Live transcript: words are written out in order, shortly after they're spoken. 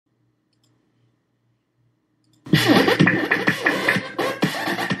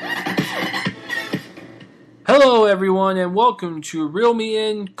Hello, everyone, and welcome to Reel Me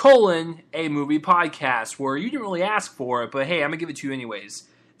In, a movie podcast, where you didn't really ask for it, but hey, I'm going to give it to you anyways.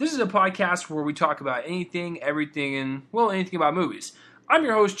 This is a podcast where we talk about anything, everything, and, well, anything about movies. I'm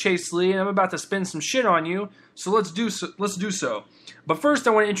your host, Chase Lee, and I'm about to spin some shit on you, so let's do so. But first,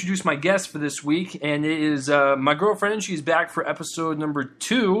 I want to introduce my guest for this week, and it is my girlfriend. She's back for episode number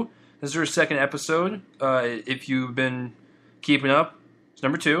 2. This is her second episode, if you've been keeping up. It's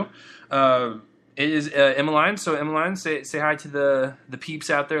number 2. It is Emiline. So, Emiline, say hi to the peeps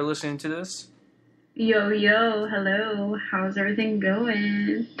out there listening to this. Yo, hello. How's everything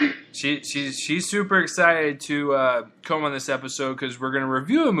going? She's super excited to come on this episode because we're going to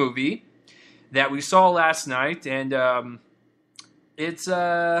review a movie that we saw last night, and it's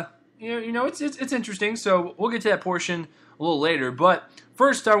it's interesting. So we'll get to that portion a little later. But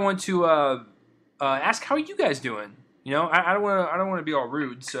first, I want to ask, how are you guys doing? You know, I don't want to be all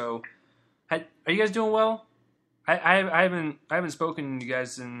rude. So, are you guys doing well? I haven't spoken to you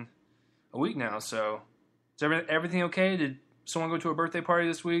guys in a week now. So, is everything okay? Did someone go to a birthday party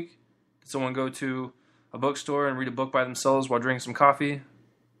this week? Did someone go to a bookstore and read a book by themselves while drinking some coffee?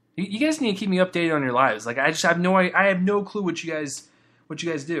 You guys need to keep me updated on your lives. Like, I have no clue what you guys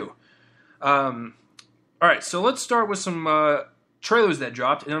do. All right, so let's start with some trailers that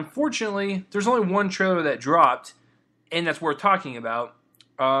dropped. And unfortunately, there's only one trailer that dropped, and that's worth talking about.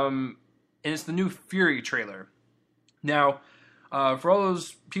 And it's the new Fury trailer. Now, for all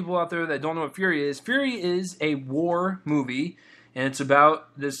those people out there that don't know what Fury is a war movie, and it's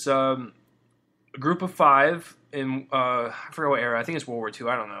about this group of 5 in, I forget what era, I think it's World War II,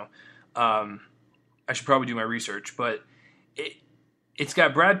 I don't know. I should probably do my research, but it's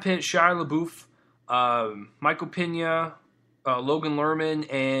got Brad Pitt, Shia LaBeouf, Michael Pena, Logan Lerman,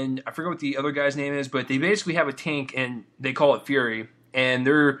 and I forget what the other guy's name is, but they basically have a tank, and they call it Fury, and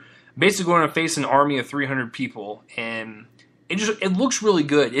they're basically going to face an army of 300 people, and it looks really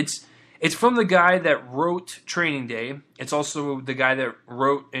good. It's from the guy that wrote Training Day. It's also the guy that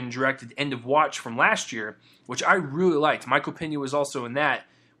wrote and directed End of Watch from last year, which I really liked. Michael Pena was also in that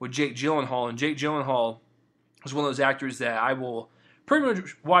with Jake Gyllenhaal, and Jake Gyllenhaal is one of those actors that I will pretty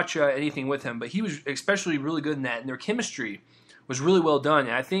much watch anything with him, but he was especially really good in that, and their chemistry was really well done,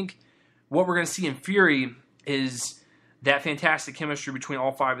 and I think what we're going to see in Fury is that fantastic chemistry between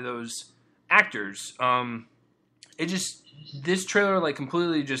all 5 of those actors. This trailer, like,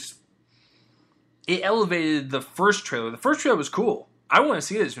 completely just, it elevated the first trailer. The first trailer was cool. I want to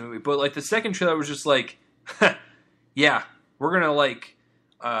see this movie, but, like, the second trailer was just like, yeah, we're going to, like,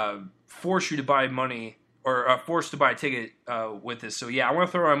 force you to buy money, or force to buy a ticket with this. So, yeah, I want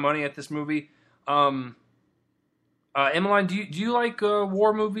to throw my money at this movie. Emiline, do you like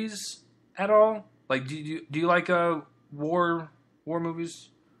war movies at all? Like, do you like war movies?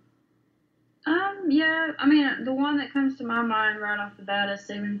 Yeah, I mean, the one that comes to my mind right off the bat is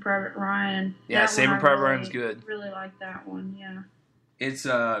Saving Private Ryan. Yeah, Saving Private Ryan's good. Really like that one, yeah. It's,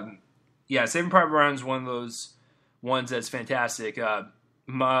 Saving Private Ryan's one of those ones that's fantastic.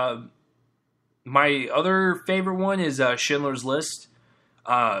 My other favorite one is Schindler's List.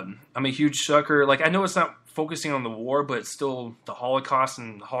 I'm a huge sucker. Like, I know it's not focusing on the war, but it's still the Holocaust,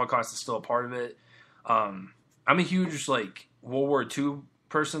 and the Holocaust is still a part of it. I'm a huge, like, World War II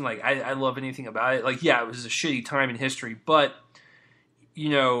person. Like, I love anything about it. Like, yeah, it was a shitty time in history, but, you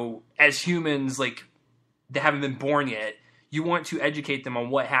know, as humans, like, they haven't been born yet, you want to educate them on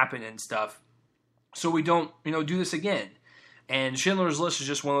what happened and stuff, so we don't, do this again. And Schindler's List is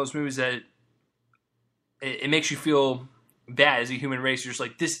just one of those movies that it makes you feel bad as a human race. You're just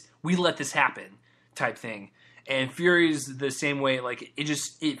like, we let this happen type thing. And Fury's the same way. Like,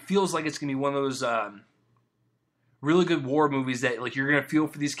 it feels like it's gonna be one of those really good war movies that, like, you're gonna feel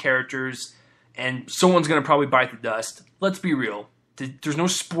for these characters, and someone's gonna probably bite the dust. Let's be real. There's no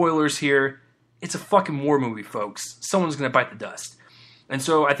spoilers here. It's a fucking war movie, folks. Someone's gonna bite the dust. And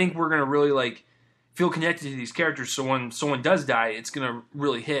so I think we're gonna really, like, feel connected to these characters, so when someone does die, it's gonna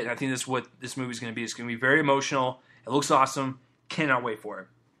really hit. And I think that's what this movie's gonna be. It's gonna be very emotional. It looks awesome. Cannot wait for it.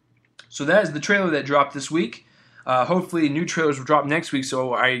 So that is the trailer that dropped this week. Hopefully new trailers will drop next week,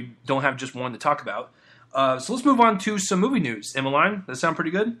 so I don't have just one to talk about. So let's move on to some movie news. Emiline, does that sound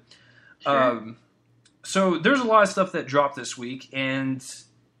pretty good? Sure. So there's a lot of stuff that dropped this week, and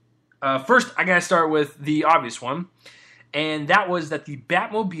first I gotta start with the obvious one, and that was that the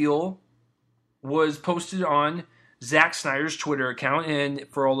Batmobile was posted on Zack Snyder's Twitter account. And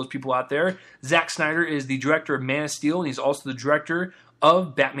for all those people out there, Zack Snyder is the director of Man of Steel, and he's also the director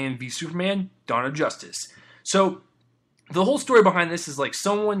of Batman v Superman: Dawn of Justice. So the whole story behind this is, like,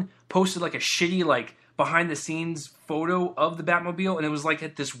 someone posted, like, a shitty, like, behind the scenes photo of the Batmobile, and it was like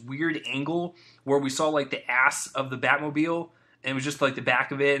at this weird angle where we saw like the ass of the Batmobile, and it was just like the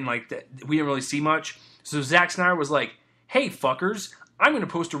back of it, and like we didn't really see much. So Zack Snyder was like, "Hey fuckers, I'm going to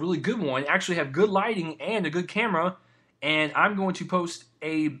post a really good one, actually have good lighting and a good camera, and I'm going to post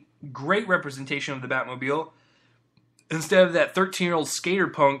a great representation of the Batmobile." Instead of that 13-year-old skater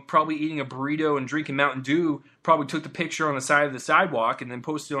punk probably eating a burrito and drinking Mountain Dew, probably took the picture on the side of the sidewalk and then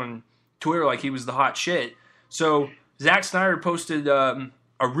posted on Twitter like he was the hot shit. So Zack Snyder posted a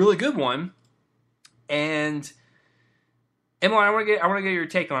really good one, and Emiline, I want to get your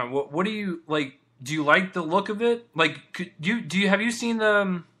take on it. What do you like? Do you like the look of it? Like, have you seen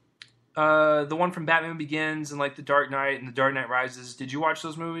the one from Batman Begins and like the Dark Knight and the Dark Knight Rises? Did you watch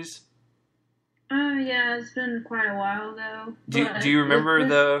those movies? Yeah, it's been quite a while though. Do you remember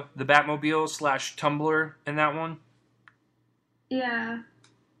the Batmobile / Tumbler in that one? Yeah.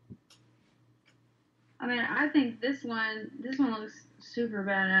 I mean, I think this one looks super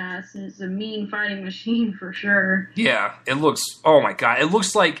badass. It's a mean fighting machine for sure. Yeah, it looks. Oh my god, it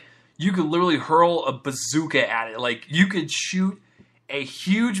looks like you could literally hurl a bazooka at it. Like you could shoot a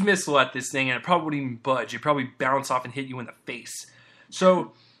huge missile at this thing and it probably wouldn't even budge. It'd probably bounce off and hit you in the face.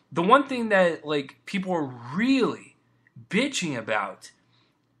 So the one thing that like people are really bitching about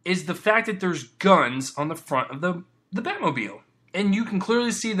is the fact that there's guns on the front of the Batmobile. And you can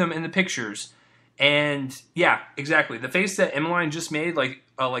clearly see them in the pictures. And yeah, exactly. The face that Emiline just made, like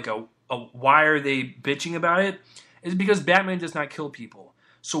why are they bitching about it, is because Batman does not kill people.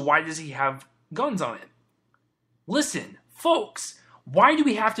 So why does he have guns on it? Listen, folks, why do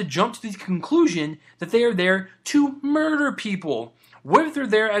we have to jump to the conclusion that they are there to murder people? What if they're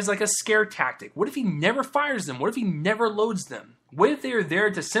there as like a scare tactic? What if he never fires them? What if he never loads them? What if they are there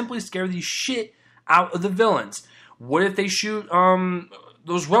to simply scare the shit out of the villains? What if they shoot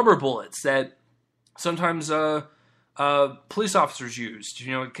those rubber bullets that sometimes police officers use,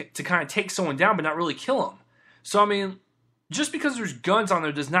 to kind of take someone down but not really kill them? So, I mean, just because there's guns on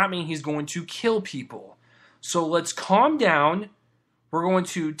there does not mean he's going to kill people. So let's calm down. We're going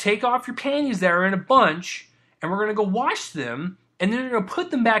to take off your panties that are in a bunch, and we're going to go wash them, and then you're going to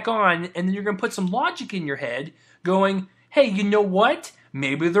put them back on, and then you're going to put some logic in your head going, hey, you know what?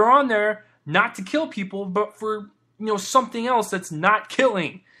 Maybe they're on there not to kill people, but for, something else that's not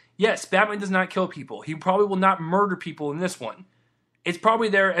killing. Yes, Batman does not kill people. He probably will not murder people in this one. It's probably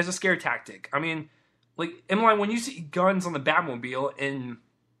there as a scare tactic. I mean, like, Emiline, when you see guns on the Batmobile, and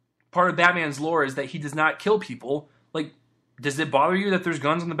part of Batman's lore is that he does not kill people, like, does it bother you that there's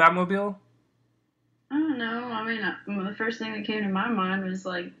guns on the Batmobile? I don't know. I mean, the first thing that came to my mind was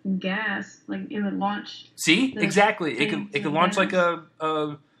like gas. Like it would launch. See, exactly. It could launch like a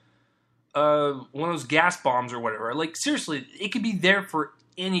one of those gas bombs or whatever. Like seriously, it could be there for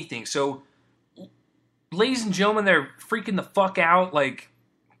anything. So, ladies and gentlemen, they're freaking the fuck out. Like,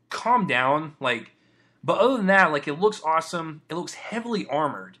 calm down. Like, but other than that, like, it looks awesome. It looks heavily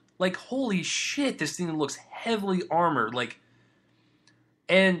armored. Like, holy shit, this thing looks heavily armored. Like,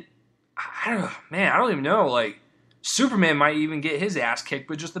 and I don't know, man, I don't even know. Like, Superman might even get his ass kicked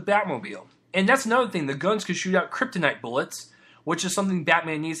with just the Batmobile. And that's another thing. The guns could shoot out kryptonite bullets, which is something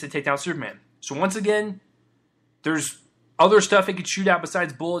Batman needs to take down Superman. So once again, there's other stuff it could shoot out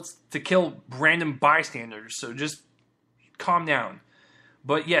besides bullets to kill random bystanders. So just calm down.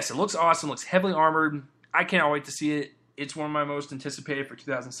 But yes, it looks awesome. It looks heavily armored. I cannot wait to see it. It's one of my most anticipated for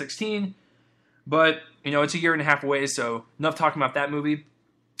 2016. But, it's a year and a half away, so enough talking about that movie.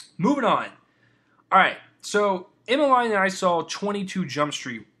 Moving on. All right, so Emiline and I saw 22 Jump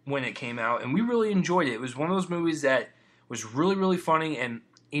Street when it came out, and we really enjoyed it. It was one of those movies that was really, really funny, and,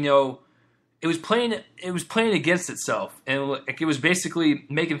 it was playing against itself, and it was basically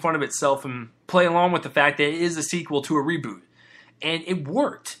making fun of itself and play along with the fact that it is a sequel to a reboot. And it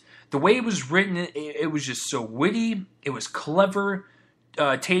worked. The way it was written, it was just so witty. It was clever.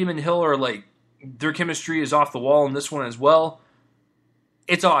 Tatum and Hill are like, their chemistry is off the wall in this one as well.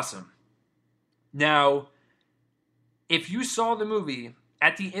 It's awesome. Now, if you saw the movie,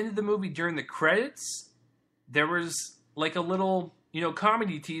 at the end of the movie during the credits, there was like a little,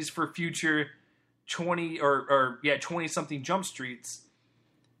 comedy tease for future 20-something Jump Streets,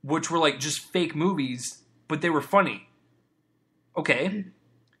 which were like just fake movies, but they were funny. Okay.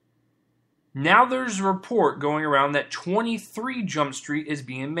 Now there's a report going around that 23 Jump Street is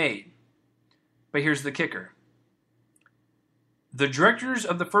being made. But here's the kicker. The directors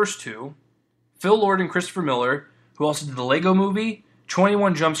of the first two, Phil Lord and Christopher Miller, who also did the Lego Movie,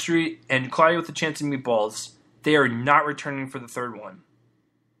 21 Jump Street, and Cloudy with a Chance of Meatballs, they are not returning for the third one.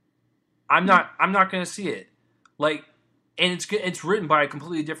 I'm not going to see it. Like, and it's written by a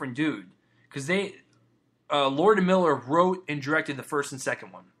completely different dude, because Lord and Miller wrote and directed the first and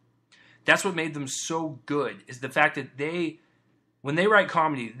second one. That's what made them so good, is the fact that when they write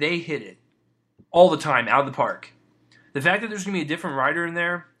comedy, they hit it all the time, out of the park. The fact that there's going to be a different writer in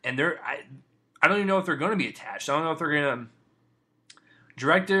there, and I don't even know if they're going to be attached. I don't know if they're going to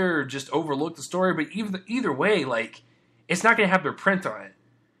direct it or just overlook the story, but either way, like, it's not going to have their print on it.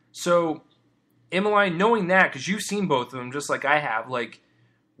 So, Emiline, knowing that, because you've seen both of them just like I have, like,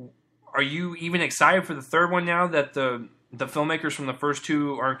 are you even excited for the third one now that the filmmakers from the first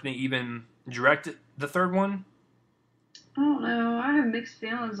two aren't going to even direct the third one? I don't know. I have mixed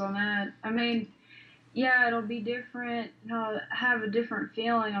feelings on that. I mean, yeah, it'll be different. Have a different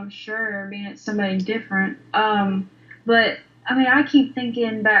feeling, I'm sure, being it's somebody different. But I mean, I keep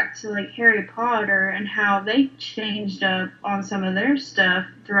thinking back to like Harry Potter and how they changed up on some of their stuff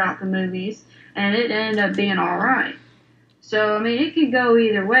throughout the movies, and it ended up being all right. So I mean, it could go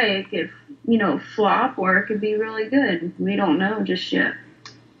either way. It could, flop, or it could be really good. We don't know just yet.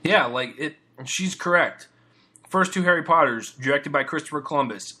 Yeah, like it. She's correct. First two Harry Potters, directed by Christopher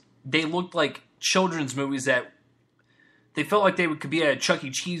Columbus, they looked like children's movies that they felt like they could be at a Chuck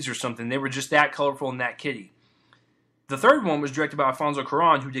E. Cheese or something. They were just that colorful and that kiddie. The third one was directed by Alfonso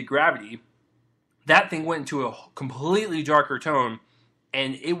Cuarón, who did Gravity. That thing went into a completely darker tone,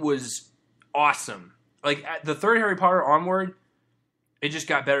 and it was awesome. Like, the third Harry Potter onward, it just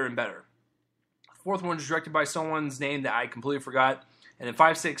got better and better. The fourth one was directed by someone's name that I completely forgot. And then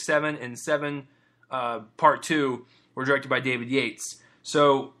 5, 6, 7, and 7, Part 2, were directed by David Yates.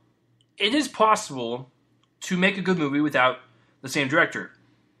 So, it is possible to make a good movie without the same director.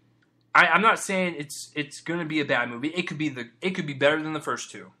 I'm not saying it's going to be a bad movie. It could be better than the first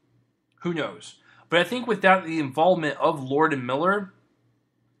two. Who knows? But I think without the involvement of Lord and Miller,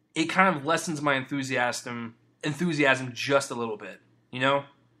 it kind of lessens my enthusiasm just a little bit. You know?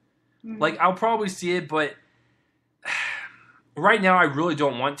 Mm-hmm. Like, I'll probably see it, but right now I really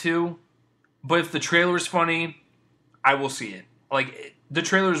don't want to. But if the trailer is funny, I will see it. Like, the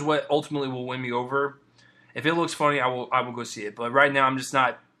trailer is what ultimately will win me over. If it looks funny, I will go see it. But right now, I'm just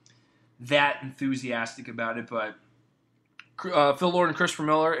not that enthusiastic about it. But Phil Lord and Christopher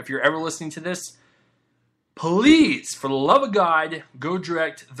Miller, if you're ever listening to this, please, for the love of God, go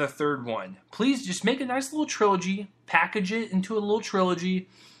direct the third one. Please just make a nice little trilogy, package it into a little trilogy,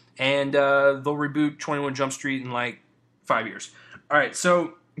 and they'll reboot 21 Jump Street in like 5 years. All right,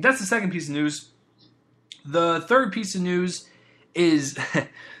 so that's the second piece of news. The third piece of news is,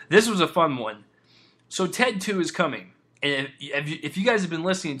 this was a fun one. So Ted 2 is coming. And if you guys have been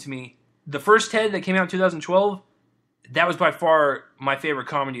listening to me, the first Ted that came out in 2012, that was by far my favorite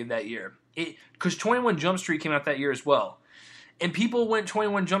comedy of that year. Because 21 Jump Street came out that year as well. And people went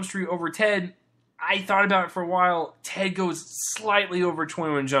 21 Jump Street over Ted. I thought about it for a while. Ted goes slightly over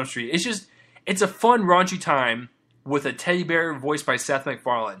 21 Jump Street. It's a fun, raunchy time with a teddy bear voiced by Seth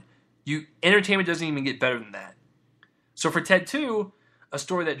MacFarlane. Entertainment doesn't even get better than that. So for Ted 2, a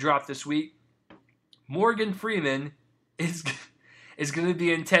story that dropped this week, Morgan Freeman is going to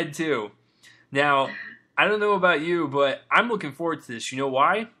be in Ted 2. Now, I don't know about you, but I'm looking forward to this. You know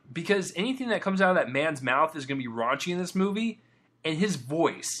why? Because anything that comes out of that man's mouth is going to be raunchy in this movie, and his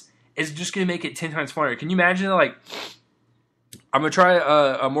voice is just going to make it 10 times funnier. Can you imagine, like, I'm going to try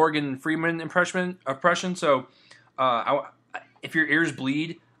a Morgan Freeman impression. So, if your ears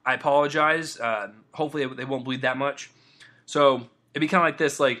bleed, I apologize. Hopefully they won't bleed that much. So, it'd be kind of like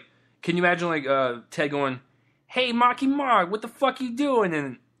this, like, can you imagine, like, Ted going, "Hey, Marky Mark, what the fuck you doing?"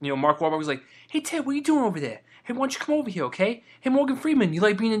 And, Mark Wahlberg was like, "Hey, Ted, what you doing over there? Hey, why don't you come over here, okay? Hey, Morgan Freeman, you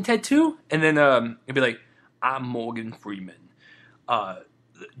like being in Ted 2? And then it'd be like, "I'm Morgan Freeman.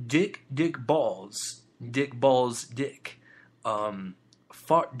 Dick balls. Dick balls, dick.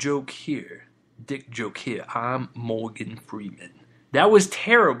 Fart joke here. Dick joke here. I'm Morgan Freeman." That was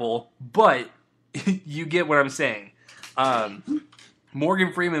terrible, but you get what I'm saying.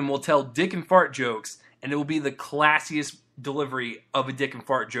 Morgan Freeman will tell dick and fart jokes, and it will be the classiest delivery of a dick and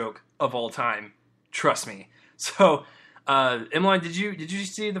fart joke of all time. Trust me. So, Emiline, did you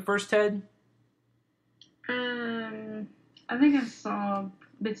see the first Ted? I think I saw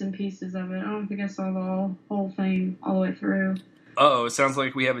bits and pieces of it. I don't think I saw the whole thing all the way through. Uh-oh, it sounds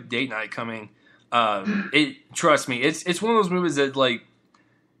like we have a date night coming. Trust me, it's one of those movies that, like,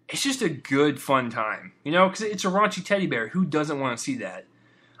 it's just a good, fun time, because it's a raunchy teddy bear. Who doesn't want to see that?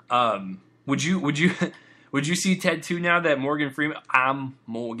 Would you see Ted 2 now that Morgan Freeman? I'm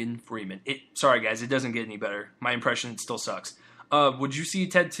Morgan Freeman. Sorry, guys, it doesn't get any better. My impression still sucks. Would you see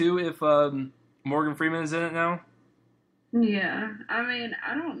Ted 2 if Morgan Freeman is in it now? Yeah, I mean,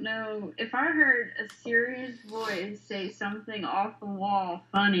 I don't know. If I heard a serious voice say something off the wall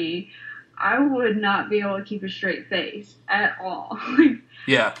funny, I would not be able to keep a straight face at all. Like,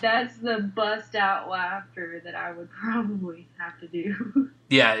 Yeah. that's the bust out laughter that I would probably have to do.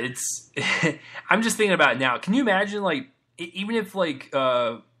 Yeah, it's. I'm just thinking about it now. Can you imagine, like, even if like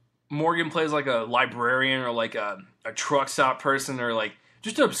Morgan plays like a librarian or like a truck stop person or like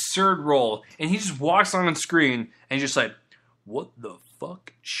just an absurd role, and he just walks on screen and he's just like, "What the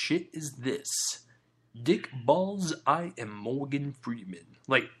fuck shit is this? Dick balls, I am Morgan Freeman."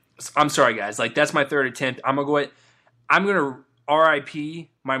 Like, I'm sorry guys, like that's my third attempt. I'm gonna RIP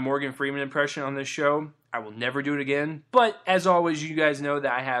my Morgan Freeman impression on this show. I will never do it again. But as always, you guys know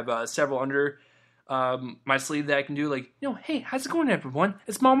that I have several under my sleeve that I can do. Like, hey, how's it going, everyone?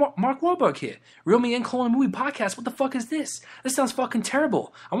 It's Mark Wahlberg here. Reel Me In Colon Movie Podcast. What the fuck is this? This sounds fucking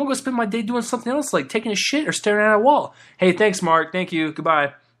terrible. I want to go spend my day doing something else, like taking a shit or staring at a wall. Hey, thanks, Mark. Thank you.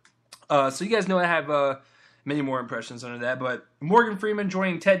 Goodbye. So you guys know I have many more impressions under that. But Morgan Freeman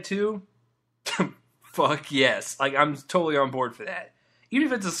joining Ted 2? Fuck yes. Like, I'm totally on board for that. Even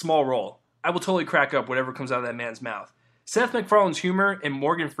if it's a small role, I will totally crack up whatever comes out of that man's mouth. Seth MacFarlane's humor and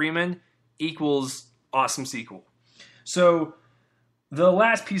Morgan Freeman equals awesome sequel. So, the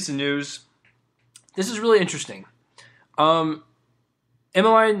last piece of news, this is really interesting. Emiline,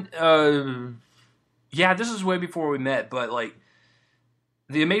 yeah, this is way before we met, but like,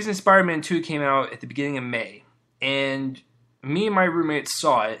 The Amazing Spider-Man 2 came out at the beginning of May, and me and my roommates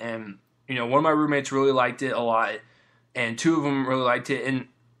saw it, and one of my roommates really liked it a lot, and two of them really liked it, and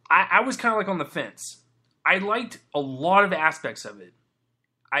I was kind of like on the fence. I liked a lot of aspects of it.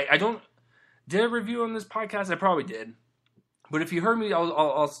 I don't... Did I review on this podcast? I probably did. But if you heard me,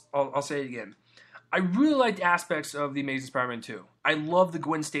 I'll say it again. I really liked aspects of The Amazing Spider-Man 2. I love the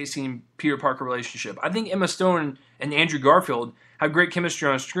Gwen Stacy and Peter Parker relationship. I think Emma Stone and Andrew Garfield have great chemistry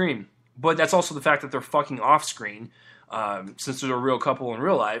on screen. But that's also the fact that they're fucking off screen, since they're a real couple in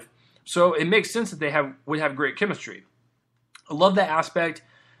real life. So it makes sense that they would have great chemistry. I love that aspect.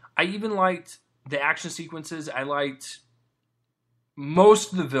 I even liked the action sequences. I liked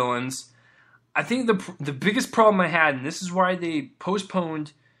most of the villains. I think the biggest problem I had, and this is why they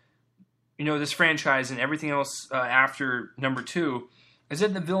postponed, this franchise and everything else after number 2, is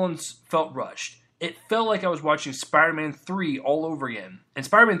that the villains felt rushed. It felt like I was watching Spider-Man 3 all over again. And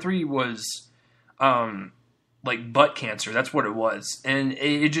Spider-Man 3 was like butt cancer. That's what it was. And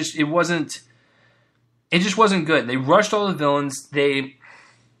it just wasn't good. They rushed all the villains. They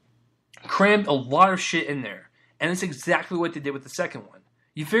crammed a lot of shit in there. And that's exactly what they did with the second one.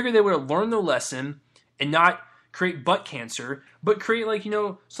 You figure they would have learned their lesson and not create butt cancer, but create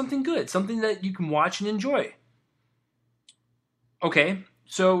something good, something that you can watch and enjoy. Okay,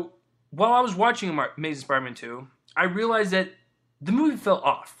 so while I was watching Amazing Spider-Man 2, I realized that the movie fell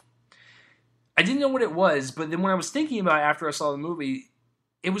off. I didn't know what it was, but then when I was thinking about it after I saw the movie,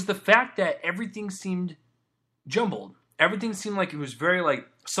 it was the fact that everything seemed jumbled. Everything seemed like it was very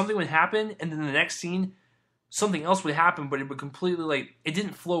something would happen, and then the next scene, something else would happen, but it would completely it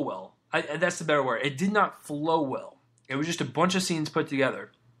didn't flow well. That's the better word. It did not flow well. It was just a bunch of scenes put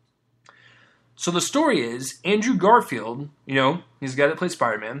together. So the story is, Andrew Garfield, he's the guy that played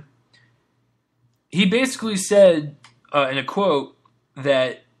Spider-Man, he basically said in a quote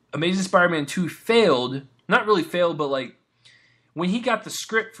that Amazing Spider-Man 2 failed, not really failed, but when he got the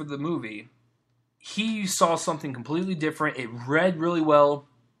script for the movie, he saw something completely different. It read really well,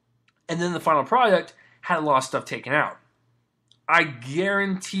 and then the final product had a lot of stuff taken out. I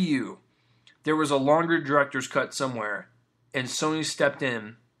guarantee you there was a longer director's cut somewhere, and Sony stepped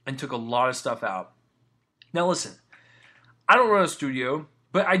in and took a lot of stuff out. Now listen, I don't run a studio,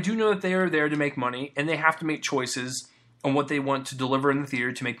 but I do know that they are there to make money, and they have to make choices on what they want to deliver in the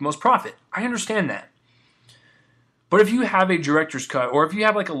theater to make the most profit. I understand that. But if you have a director's cut, or if you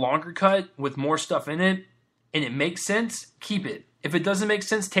have a longer cut with more stuff in it, and it makes sense, keep it. If it doesn't make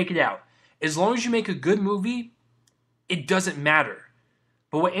sense, take it out. As long as you make a good movie, it doesn't matter.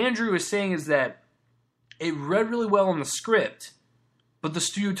 But what Andrew is saying is that it read really well on the script, but the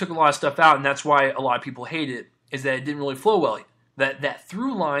studio took a lot of stuff out, and that's why a lot of people hate it, is that it didn't really flow well. That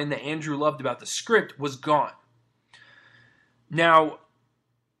through line that Andrew loved about the script was gone. Now,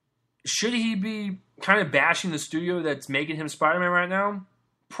 should he be kind of bashing the studio that's making him Spider-Man right now?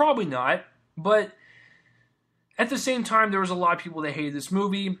 Probably not, but at the same time, there was a lot of people that hated this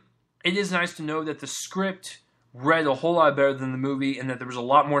movie. It is nice to know that the script read a whole lot better than the movie, and that there was a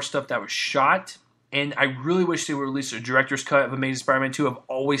lot more stuff that was shot. And I really wish they would release a director's cut of Amazing Spider-Man 2. I've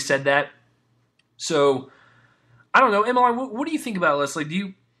always said that. So, I don't know. Emiline, what do you think about this?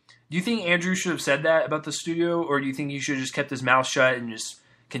 Do you think Andrew should have said that about the studio, or do you think he should have just kept his mouth shut and just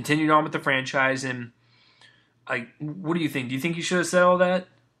continued on with the franchise? And what do you think? Do you think he should have said all that?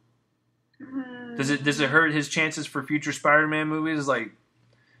 Does it hurt his chances for future Spider-Man movies? Like,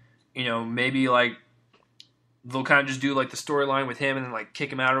 maybe like they'll kind of just do like the storyline with him and then like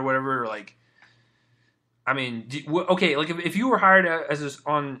kick him out or whatever. Or like, I mean, okay, like if you were hired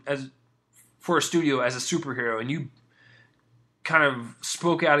for a studio as a superhero and you kind of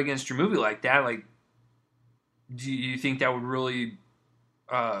spoke out against your movie like that, like, do you think that would really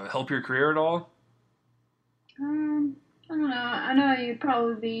help your career at all? I don't know. I know you'd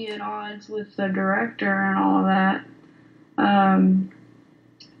probably be at odds with the director and all of that.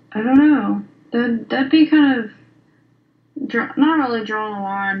 I don't know. That'd be kind of not really drawing a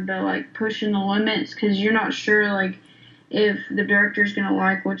line, but like pushing the limits because you're not sure like if the director's gonna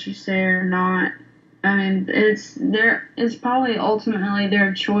like what you say or not. I mean, it's probably ultimately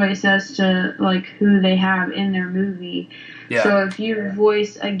their choice as to like who they have in their movie. Yeah. So if you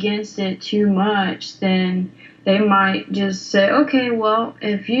voice against it too much, then they might just say, okay, well,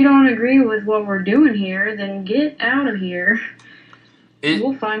 if you don't agree with what we're doing here, then get out of here.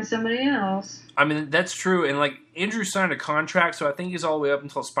 We'll find somebody else. I mean, that's true. And like Andrew signed a contract, so I think he's all the way up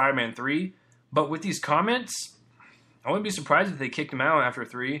until Spider-Man 3. But with these comments, I wouldn't be surprised if they kicked him out after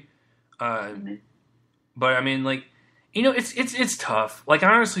 3. But I mean, like, it's tough. Like,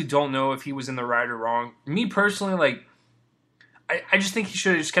 I honestly don't know if he was in the right or wrong. Me personally, like, I just think he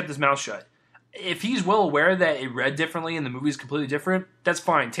should have just kept his mouth shut. If he's well aware that it read differently and the movie's completely different, that's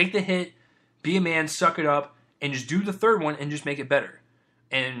fine. Take the hit, be a man, suck it up, and just do the third one and just make it better.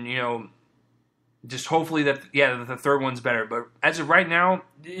 And, just hopefully that the third one's better. But as of right now,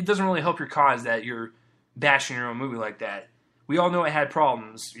 it doesn't really help your cause that you're bashing your own movie like that. We all know it had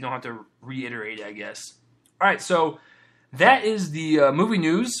problems. You don't have to reiterate it, I guess. All right, so that is the movie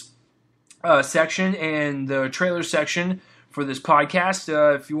news section and the trailer section for this podcast.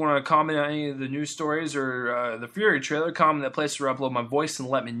 If you want to comment on any of the news stories or the Fury trailer, comment that place where I upload my voice and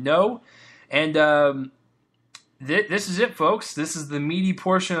let me know. And this is it, folks. This is the meaty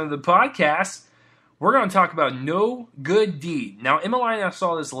portion of the podcast. We're going to talk about No Good Deed. Now, Emiline and I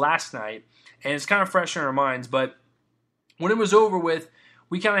saw this last night, and it's kind of fresh in our minds, but when it was over with,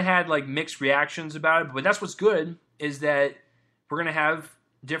 we kind of had like mixed reactions about it. But that's what's good, is that we're going to have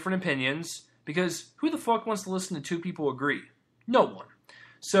different opinions, because who the fuck wants to listen to two people agree? No one.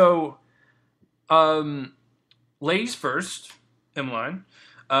 So, ladies first, Emiline,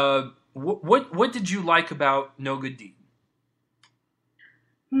 what did you like about No Good Deed?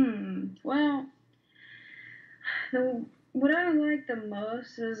 Well, what I liked the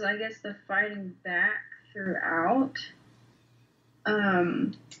most was, I guess, the fighting back throughout. I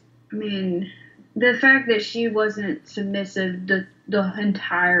mean, the fact that she wasn't submissive the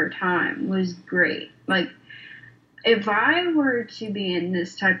entire time was great. Like, if I were to be in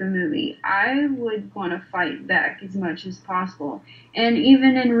this type of movie, I would want to fight back as much as possible. And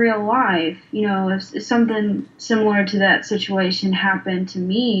even in real life, if something similar to that situation happened to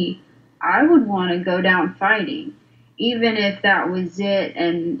me, I would want to go down fighting. Even if that was it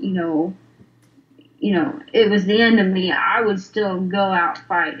and, it was the end of me, I would still go out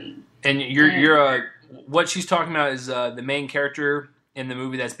fighing. And you're what she's talking about is the main character in the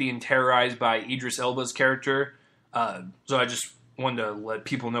movie that's being terrorized by Idris Elba's character. So I just wanted to let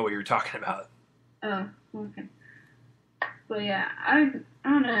people know what you're talking about. Oh, okay. But yeah, I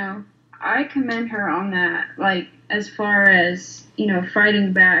don't know. I commend her on that. Like, as far as,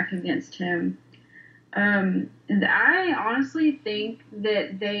 fighting back against him. I honestly think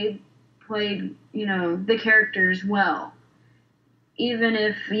that they played, the characters well. Even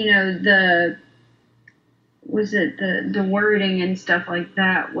if, the wording and stuff like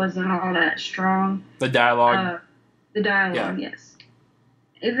that wasn't all that strong. The dialogue. Yeah. Yes.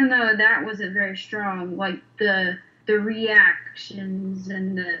 Even though that wasn't very strong, like the reactions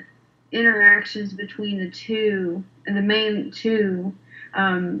and the interactions between the two, and the main two,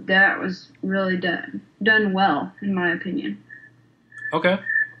 that was really done well, in my opinion. Okay.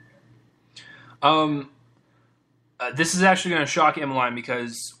 This is actually going to shock Emiline,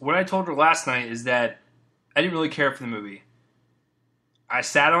 because what I told her last night is that I didn't really care for the movie. I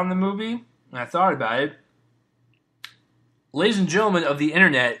sat on the movie, and I thought about it. Ladies and gentlemen of the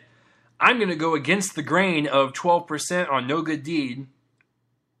internet, I'm going to go against the grain of 12% on No Good Deed.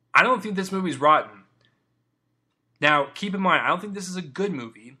 I don't think this movie's rotten. Now, keep in mind, I don't think this is a good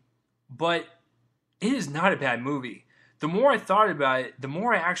movie, but it is not a bad movie. The more I thought about it, the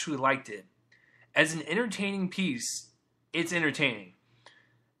more I actually liked it. As an entertaining piece, it's entertaining.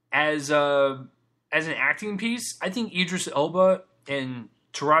 As an acting piece, I think Idris Elba and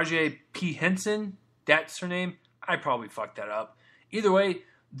Taraji P. Henson, that's her name. I probably fucked that up. Either way,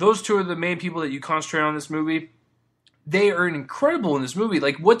 those two are the main people that you concentrate on in this movie. they are incredible in this movie.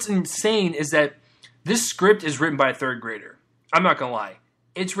 Like, what's insane is that this script is written by a third grader. I'm not gonna lie.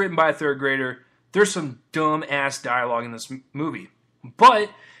 It's written by a third grader. There's some dumb ass dialogue in this movie. But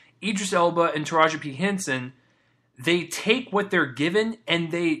Idris Elba and Taraji P. Henson, they take what they're given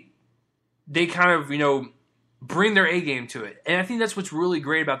and they kind of, bring their A game to it. And I think that's what's really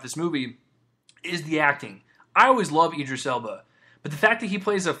great about this movie is the acting. I always love Idris Elba. But the fact that he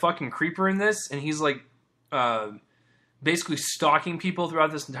plays a fucking creeper in this and he's like basically stalking people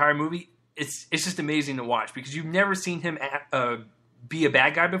throughout this entire movie, it's just amazing to watch because you've never seen him be a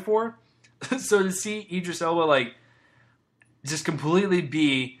bad guy before. So to see Idris Elba like just completely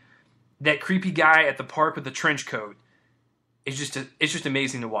be that creepy guy at the park with the trench coat, it's just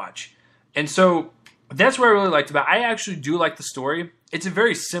amazing to watch. And so that's what I really liked about it. I actually do like the story. It's a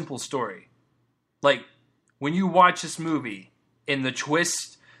very simple story. Like when you watch this movie and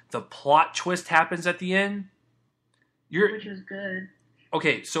the plot twist happens at the end, which is good.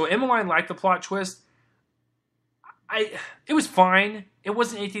 Okay, so Emiline liked the plot twist. It was fine. It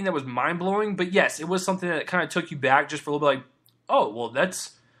wasn't anything that was mind-blowing, but yes, it was something that kind of took you back just for a little bit like, oh, well,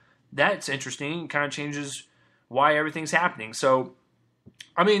 that's interesting. It kind of changes why everything's happening. So,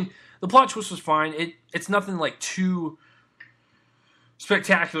 I mean, the plot twist was fine. It's nothing like too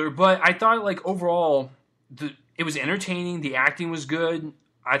spectacular, but I thought like overall it was entertaining. The acting was good.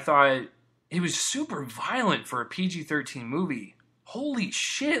 I thought it was super violent for a PG-13 movie. Holy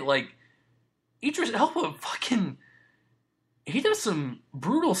shit, like, Idris Elba fucking, he does some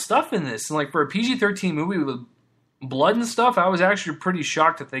brutal stuff in this. And, like, for a PG-13 movie with blood and stuff, I was actually pretty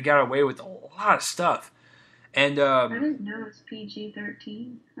shocked that they got away with a lot of stuff. And, I didn't know it was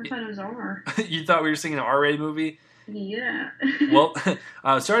PG-13. I thought it was R. You thought we were seeing an R-rated movie? Yeah. Well,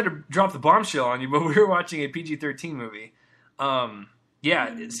 sorry to drop the bombshell on you, but we were watching a PG-13 movie.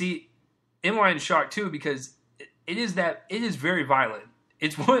 See, Emine's shocked too because it is very violent.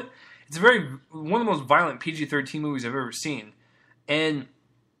 It's one of the most violent PG-13 movies I've ever seen. And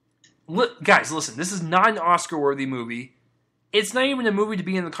guys, listen, this is not an Oscar-worthy movie. It's not even a movie to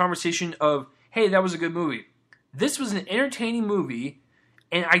be in the conversation of, hey, that was a good movie. This was an entertaining movie,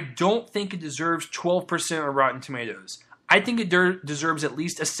 and I don't think it deserves 12% on Rotten Tomatoes. I think it deserves at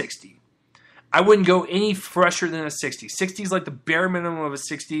least a 60. I wouldn't go any fresher than a 60. 60 is like the bare minimum of a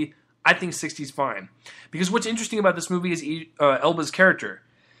 60. I think 60 is fine. Because what's interesting about this movie is Elba's character.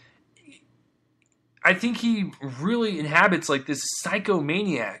 I think he really inhabits like this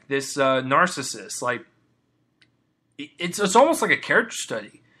psychomaniac, this narcissist. Like, it's almost like a character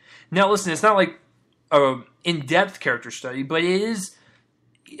study. Now, listen, it's not like an in-depth character study, but it's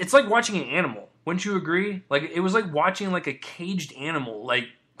like watching an animal. Wouldn't you agree? Like, it was like watching like a caged animal, like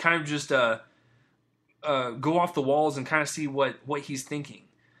kind of just go off the walls and kind of see what he's thinking.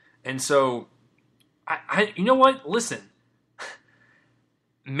 And so, I you know what? Listen,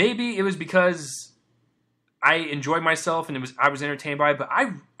 maybe it was because I enjoyed myself and I was entertained by it, but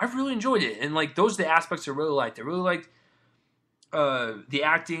I really enjoyed it. And like those are the aspects I really liked. I really liked the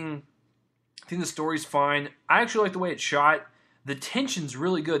acting. I think the story's fine. I actually like the way it's shot. The tension's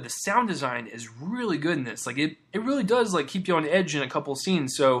really good. The sound design is really good in this. Like it really does like keep you on edge in a couple of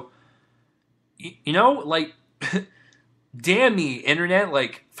scenes. So like damn me, internet,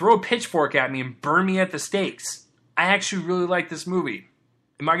 like throw a pitchfork at me and burn me at the stakes. I actually really like this movie.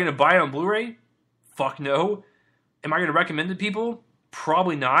 Am I going to buy it on Blu-ray? Fuck no. Am I going to recommend it to people?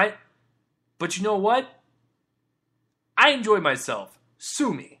 Probably not. But you know what? I enjoyed myself.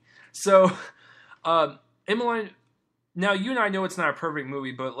 Sue me. So, Emiline, now you and I know it's not a perfect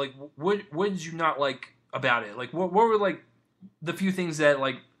movie, but like, what did you not like about it? Like, what were like the few things that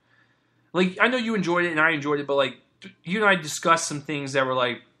like I know you enjoyed it and I enjoyed it, but like you and I discussed some things that were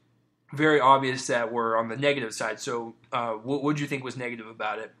like very obvious that were on the negative side. So, what did you think was negative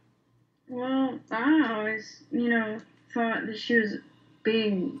about it? Well, I always, thought that she was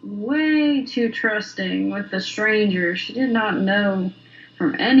being way too trusting with the stranger. She did not know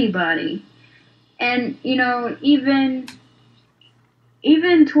from anybody. And, even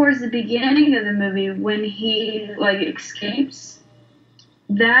towards the beginning of the movie when he, escapes,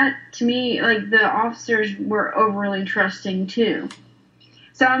 that, to me, the officers were overly trusting, too.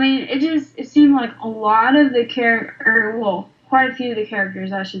 So, I mean, it seemed like a lot of the quite a few of the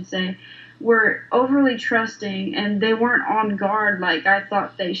characters, I should say, were overly trusting, and they weren't on guard like I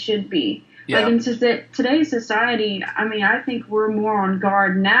thought they should be. Yeah. Like, in today's society, I mean, I think we're more on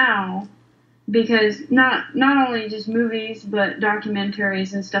guard now because not only just movies, but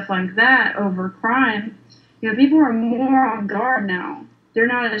documentaries and stuff like that over crime. People are more on guard now. They're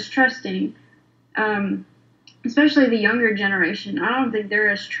not as trusting, especially the younger generation. I don't think they're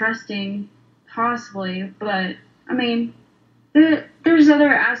as trusting, possibly, but I mean, there's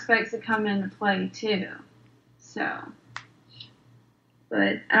other aspects that come into play too. So,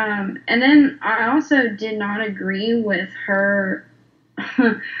 but and then I also did not agree with her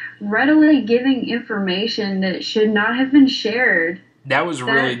readily giving information that should not have been shared. That was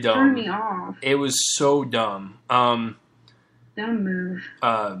really dumb. Threw me off. It was so dumb. Dumb move.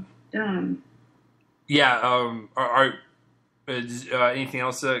 Dumb. Yeah. Anything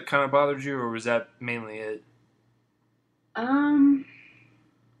else that kind of bothered you, or was that mainly it? No,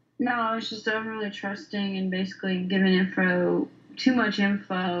 it's just overly trusting and basically giving too much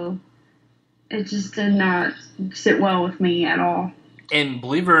info. It just did not sit well with me at all. And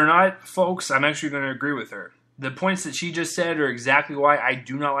believe it or not, folks, I'm actually going to agree with her. The points that she just said are exactly why I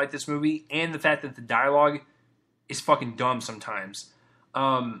do not like this movie, and the fact that the dialogue is fucking dumb sometimes.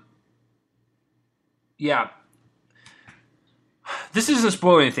 Yeah. This isn't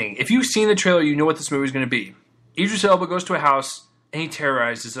spoiling anything. If you've seen the trailer, you know what this movie is going to be. Idris Elba goes to a house, and he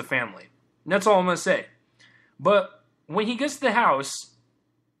terrorizes a family. And that's all I'm going to say. But when he gets to the house,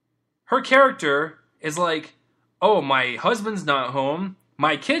 her character is like, oh, my husband's not home.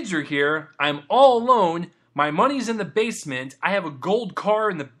 My kids are here. I'm all alone. My money's in the basement. I have a gold car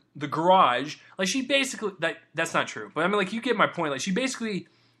in the garage. Like, she basically... That's not true. But I mean, like, you get my point. Like, she basically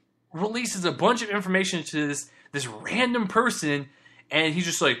releases a bunch of information to this random person, and he's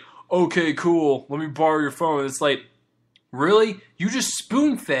just like, okay, cool. Let me borrow your phone. It's like, really? You just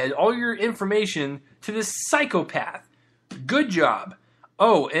spoon-fed all your information to this psychopath. Good job.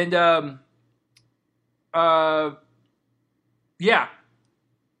 Oh, and, yeah.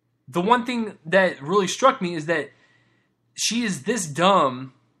 The one thing that really struck me is that she is this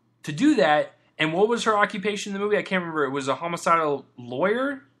dumb to do that. And what was her occupation in the movie? I can't remember. It was a homicidal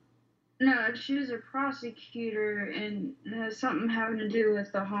lawyer? No, she was a prosecutor, and it has something having to do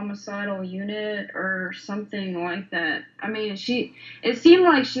with the homicidal unit or something like that. I mean, it seemed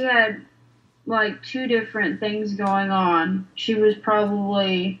like she had, like, two different things going on. She was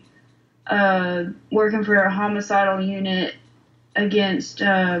probably working for a homicidal unit against,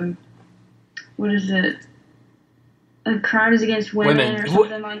 what is it? Crimes against women or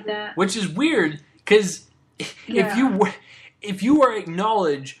something like that. Which is weird, because if you were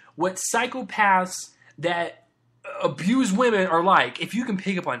acknowledge what psychopaths that abuse women are like, if you can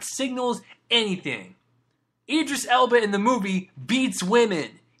pick up on signals, anything. Idris Elba in the movie beats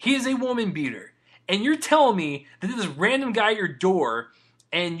women. He is a woman beater. And you're telling me that this random guy at your door,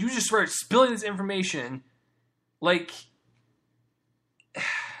 and you just start spilling this information, like...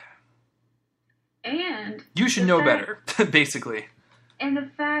 And... You should know better, basically. And the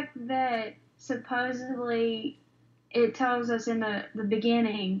fact that supposedly... It tells us in the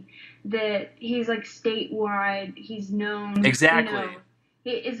beginning that he's like statewide. He's known. Exactly. You know,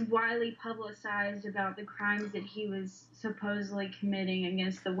 it is widely publicized about the crimes that he was supposedly committing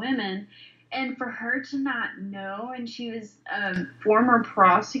against the women. And for her to not know, and she was a former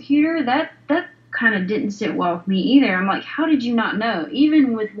prosecutor, that kind of didn't sit well with me either. I'm like, how did you not know?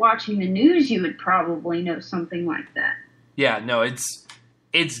 Even with watching the news, you would probably know something like that. Yeah, no,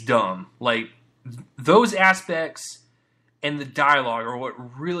 it's dumb. Like, those aspects and the dialogue are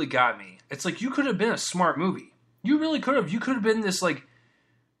what really got me. It's like, you could have been a smart movie. You really could have. You could have been this, like,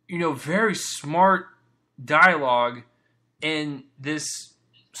 you know, very smart dialogue in this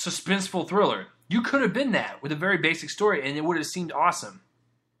suspenseful thriller. You could have been that with a very basic story, and it would have seemed awesome.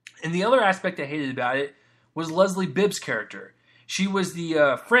 And the other aspect I hated about it was Leslie Bibb's character. She was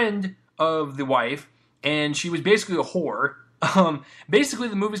the friend of the wife, and she was basically a whore. Basically,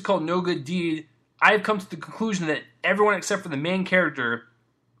 the movie's called No Good Deed. I've come to the conclusion that everyone except for the main character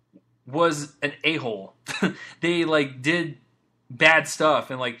was an a-hole. They, like, did bad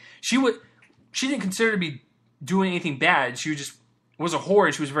stuff, and, like, she didn't consider to be doing anything bad. She just was a whore,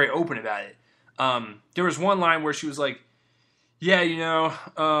 and she was very open about it. There was one line where she was like, yeah, you know,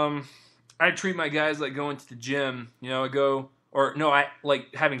 I treat my guys like going to the gym. You know, I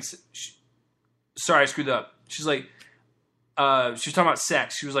like having, sorry, I screwed up. She's like, she was talking about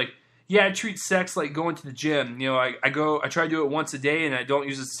sex. She was like, yeah, I treat sex like going to the gym. You know, I try to do it once a day, and I don't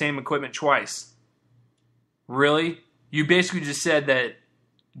use the same equipment twice. Really? You basically just said that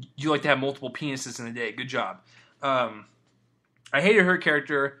you like to have multiple penises in a day. Good job. I hated her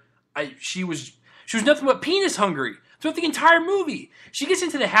character. She was nothing but penis hungry throughout the entire movie. She gets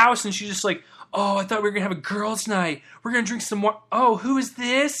into the house, and she's just like, oh, I thought we were going to have a girls' night. We're going to drink some more. Oh, who is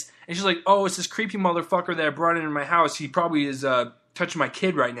this? And she's like, oh, it's this creepy motherfucker that I brought into my house. He probably is touching my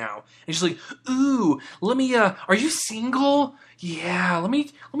kid right now. And she's like, ooh, let me, are you single? Yeah, let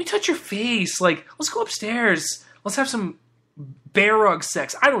me touch your face. Like, let's go upstairs. Let's have some bear rug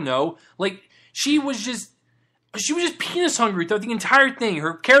sex. I don't know. Like, she was just She was just penis hungry throughout the entire thing.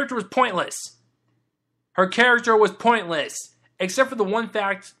 Her character was pointless. Except for the one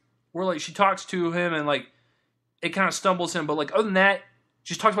fact where, like, she talks to him and, like, it kind of stumbles him. But, like, other than that,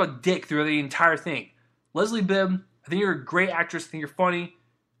 she just talks about dick throughout the entire thing. Leslie Bibb, I think you're a great actress. I think you're funny.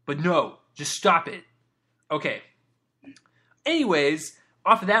 But no, just stop it. Okay. Anyways,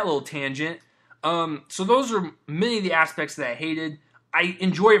 off of that little tangent, so those are many of the aspects that I hated. I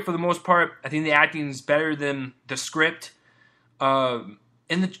enjoy it for the most part. I think the acting is better than the script. And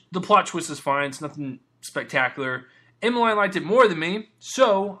the plot twist is fine. It's nothing spectacular. Emiline liked it more than me,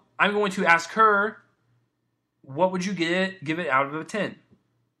 so I'm going to ask her, what would you give it out of a 10?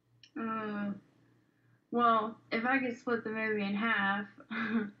 Well, if I could split the movie in half,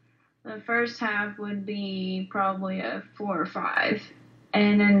 the first half would be probably a 4 or 5.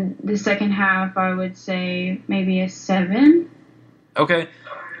 And then the second half, I would say maybe a 7. Okay.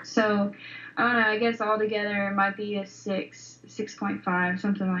 So, I don't know, I guess altogether it might be a 6, 6.5,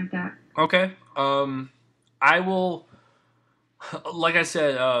 something like that. Okay. I will, like I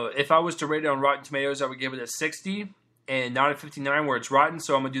said, if I was to rate it on Rotten Tomatoes, I would give it a 60 and not a 59 where it's rotten.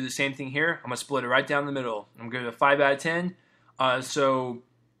 So I'm going to do the same thing here. I'm going to split it right down the middle. I'm going to give it a 5 out of 10.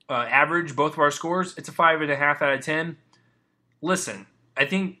 Average, both of our scores, it's a 5.5 out of 10. Listen, I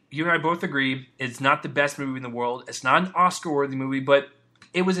think you and I both agree it's not the best movie in the world. It's not an Oscar-worthy movie, but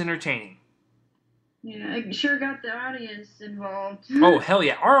it was entertaining. Yeah, it sure got the audience involved. Oh, hell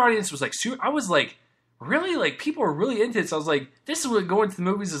yeah. Our audience was like, I was like, really? Like, people are really into it. So I was like, this is what going to the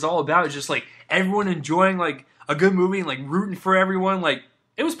movies is all about. It's just like everyone enjoying like a good movie and like rooting for everyone. Like,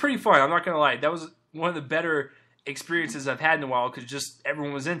 it was pretty fun. I'm not going to lie. That was one of the better experiences I've had in a while because just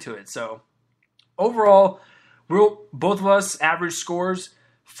everyone was into it. So overall, both of us average scores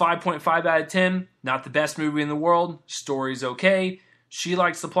 5.5 out of 10. Not the best movie in the world. Story's okay. She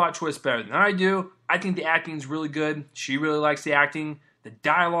likes the plot twist better than I do. I think the acting's really good. She really likes the acting. The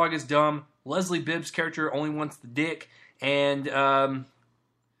dialogue is dumb. Leslie Bibb's character only wants the dick. And,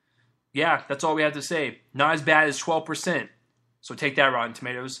 yeah, that's all we have to say. Not as bad as 12%. So take that, Rotten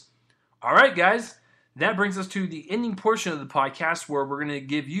Tomatoes. All right, guys. That brings us to the ending portion of the podcast where we're going to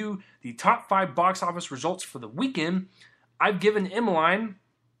give you the top 5 box office results for the weekend. I've given Emiline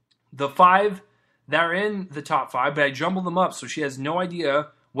the 5 that are in the top 5, but I jumbled them up so she has no idea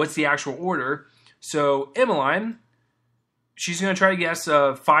what's the actual order. So, Emiline, she's going to try to guess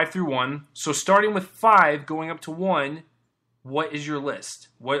 5 through 1. So, starting with 5, going up to 1, what is your list?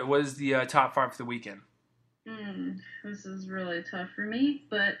 What is the top 5 for the weekend? This is really tough for me,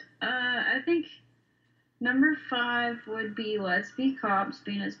 but I think number 5 would be Let's Be Cops,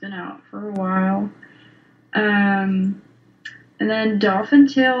 being it's been out for a while. And then Dolphin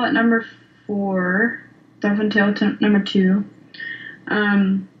Tale at number 4. Dolphin Tale number 2.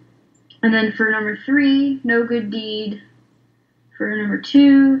 And then for number 3, No Good Deed. For number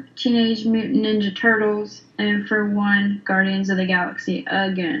 2, Teenage Mutant Ninja Turtles. And for 1, Guardians of the Galaxy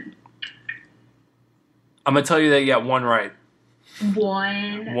again. I'm going to tell you that you got 1 right.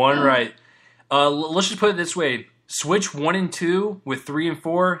 1? 1 right. Let's just put it this way. Switch 1 and 2 with 3 and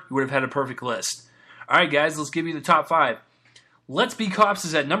 4, you would have had a perfect list. All right, guys, let's give you the top 5. Let's Be Cops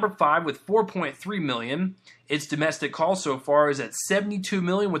is at number 5 with 4.3 million. Its domestic haul so far is at 72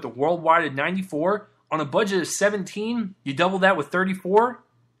 million with a worldwide of 94. On a budget of 17, you double that with 34.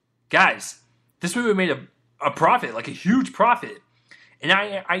 Guys, this movie made a profit, like a huge profit. And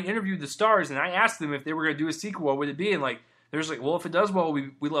I interviewed the stars and I asked them if they were going to do a sequel, what would it be? And like, they're just like, well, if it does well,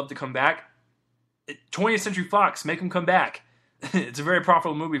 we love to come back. 20th Century Fox, make them come back. It's a very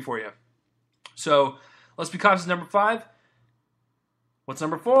profitable movie for you. So, Let's Be Cops is number 5. What's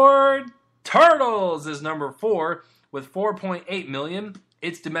number 4? Turtles is number 4 with 4.8 million.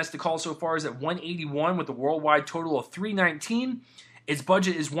 Its domestic haul so far is at 181 with a worldwide total of 319. Its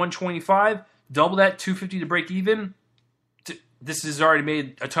budget is 125. Double that, 250 to break even. This has already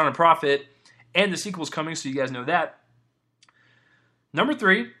made a ton of profit. And the sequel's coming, so you guys know that. Number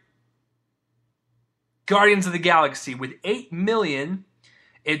 3, Guardians of the Galaxy with 8 million.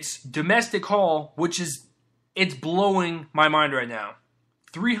 Its domestic haul, it's blowing my mind right now.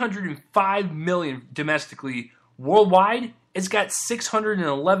 305 million domestically. Worldwide, it's got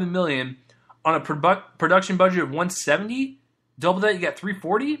 611 million on a production budget of 170. Double that, you got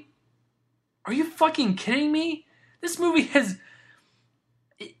 340. Are you fucking kidding me? This movie has,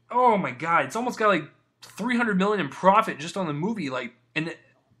 oh my god, it's almost got like 300 million in profit just on the movie. Like, and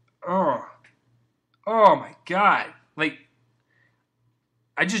oh my god, like,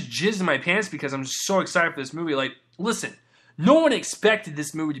 I just jizzed in my pants because I'm just so excited for this movie. Like, listen, no one expected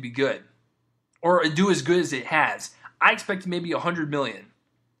this movie to be good or do as good as it has. I expected maybe 100 million.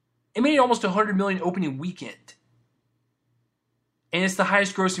 It made almost 100 million opening weekend. and it's the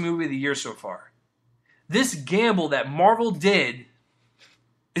highest grossing movie of the year so far. This gamble that Marvel did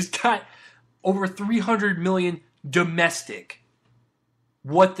is got over 300 million domestic.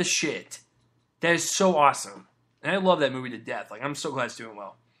 What the shit? That is so awesome. And I love that movie to death. Like, I'm so glad it's doing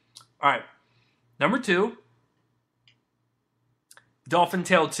well. All right. Number 2, Dolphin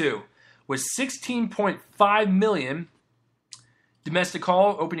Tale 2 was 16.5 million domestic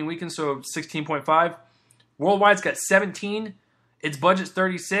haul opening weekend, so 16.5. Worldwide's got 17. Its budget's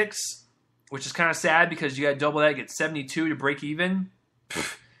 36, which is kind of sad because you got to double that, get 72 to break even.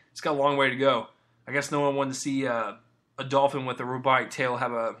 It's got a long way to go. I guess no one wanted to see a dolphin with a robotic tail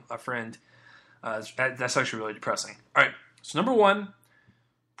have a friend. That's actually really depressing. All right, so number 1,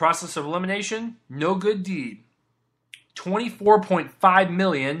 process of elimination, No Good Deed. 24.5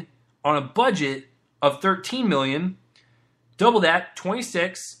 million on a budget of 13 million. Double that,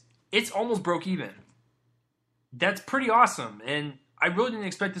 26. It's almost broke even. That's pretty awesome, and I really didn't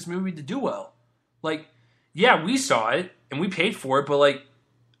expect this movie to do well. Like, yeah, we saw it, and we paid for it, but, like,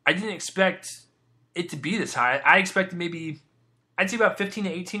 I didn't expect it to be this high. I expected maybe, I'd say about 15 to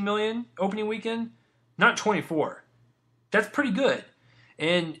 18 million opening weekend, not 24. That's pretty good.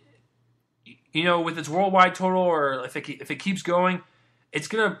 And, you know, with its worldwide total, or if it keeps going, it's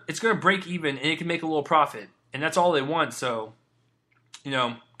gonna break even, and it can make a little profit. And that's all they want, so, you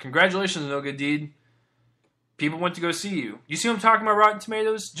know, congratulations, No Good Deed. People went to go see you. You see what I'm talking about, Rotten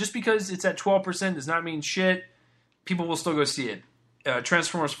Tomatoes? Just because it's at 12% does not mean shit. People will still go see it.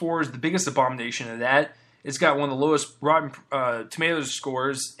 Transformers 4 is the biggest abomination of that. It's got one of the lowest Rotten Tomatoes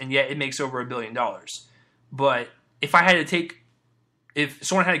scores, and yet it makes over $1 billion. But if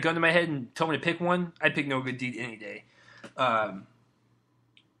someone had a gun to my head and told me to pick one, I'd pick No Good Deed any day.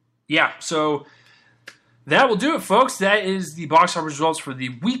 Yeah, so that will do it, folks. That is the box office results for the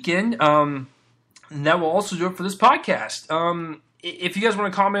weekend. And that will also do it for this podcast. If you guys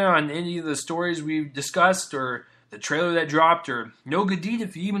want to comment on any of the stories we've discussed, or the trailer that dropped, or No Good Deed,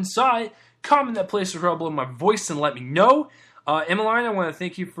 if you even saw it, comment that place right below my voice and let me know. Emiline, I want to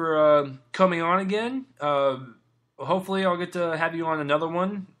thank you for coming on again. Hopefully I'll get to have you on another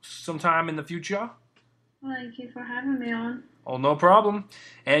one sometime in the future. Thank you for having me on. Oh, no problem.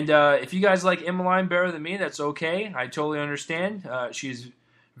 And if you guys like Emiline better than me, that's okay. I totally understand. She's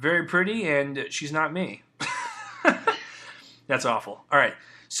very pretty, and she's not me. That's awful. All right.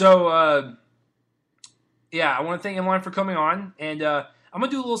 So, yeah, I want to thank Emiline for coming on, and I'm gonna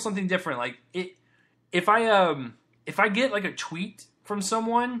do a little something different. Like, if I get like a tweet from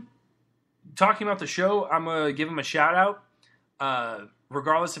someone talking about the show, I'm gonna give them a shout out,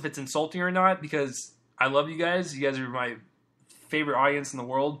 regardless if it's insulting or not, because I love you guys. You guys are my favorite audience in the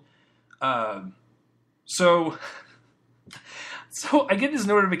world. So I get this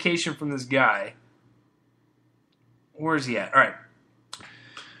notification from this guy. Where is he at? All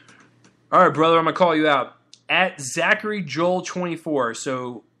right, brother, I'm going to call you out. At ZacharyJoel24.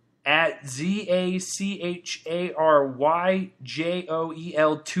 So, at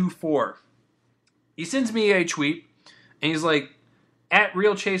ZacharyJoel24. He sends me a tweet, and he's like, at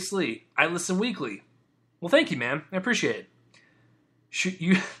Real Chase Lee, I listen weekly. Well, thank you, man. I appreciate it.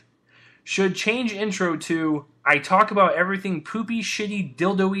 Should change intro to, I talk about everything poopy, shitty,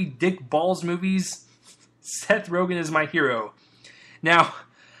 dildo-y, dick balls movies. Seth Rogen is my hero. Now,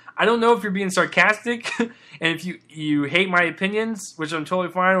 I don't know if you're being sarcastic, and if you hate my opinions, which I'm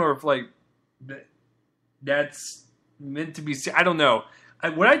totally fine, or if, like, that's meant to be, I don't know.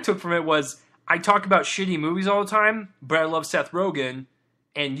 What I took from it was, I talk about shitty movies all the time, but I love Seth Rogen,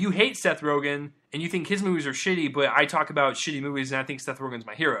 and you hate Seth Rogen, and you think his movies are shitty, but I talk about shitty movies, and I think Seth Rogen's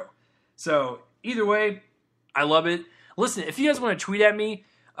my hero. So, either way, I love it. Listen, if you guys want to tweet at me,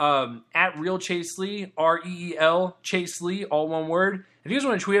 at Real Chase Lee, REEL Chase Lee, all one word. If you guys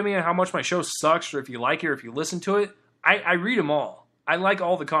want to tweet at me on how much my show sucks, or if you like it, or if you listen to it, I read them all. I like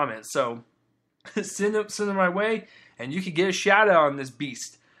all the comments, so send them my way, and you can get a shout out on this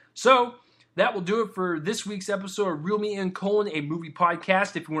beast. So, that will do it for this week's episode of Real Me and Colin, a movie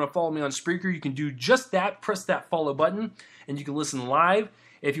podcast. If you want to follow me on Spreaker, you can do just that. Press that follow button, and you can listen live.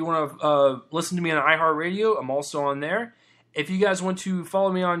 If you want to listen to me on iHeartRadio, I'm also on there. If you guys want to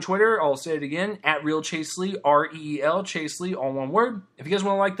follow me on Twitter, I'll say it again, at Real Chase Lee, REEL Chase Lee, all one word. If you guys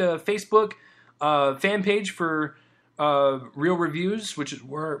want to like the Facebook fan page for Real Reviews, which is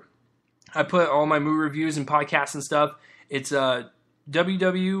where I put all my movie reviews and podcasts and stuff, it's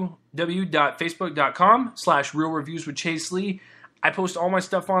www.facebook.com/Real Reviews with Chase Lee. I post all my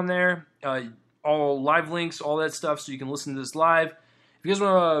stuff on there, all live links, all that stuff, so you can listen to this live. If you guys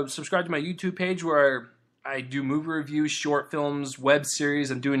want to subscribe to my YouTube page, where I do movie reviews, short films, web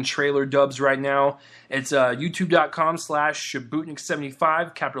series. I'm doing trailer dubs right now. It's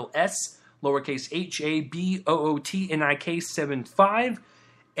youtube.com/Shabutnik75, capital S, lowercase HABOOTNIK 75.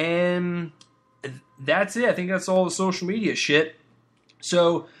 And that's it. I think that's all the social media shit.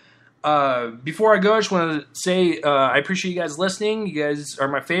 So, before I go, I just want to say I appreciate you guys listening. You guys are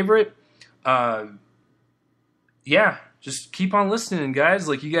my favorite. Yeah, just keep on listening, guys.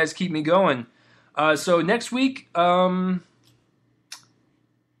 Like, you guys keep me going. So next week, I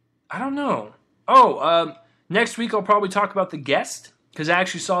don't know. Next week I'll probably talk about The Guest, because I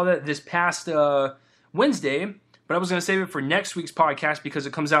actually saw that this past Wednesday, but I was going to save it for next week's podcast because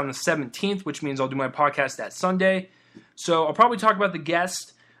it comes out on the 17th, which means I'll do my podcast that Sunday. So I'll probably talk about The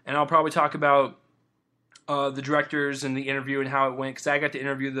Guest, and I'll probably talk about the directors and the interview and how it went, because I got to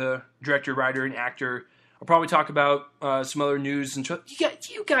interview the director, writer, and actor. I'll probably talk about some other news. And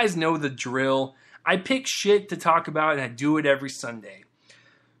you guys know the drill. I pick shit to talk about, and I do it every Sunday.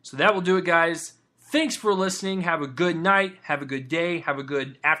 So that will do it, guys. Thanks for listening. Have a good night. Have a good day. Have a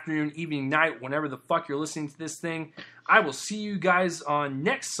good afternoon, evening, night, whenever the fuck you're listening to this thing. I will see you guys on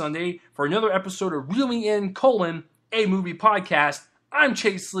next Sunday for another episode of Reeling In, a movie podcast. I'm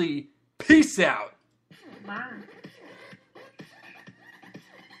Chase Lee. Peace out. Bye.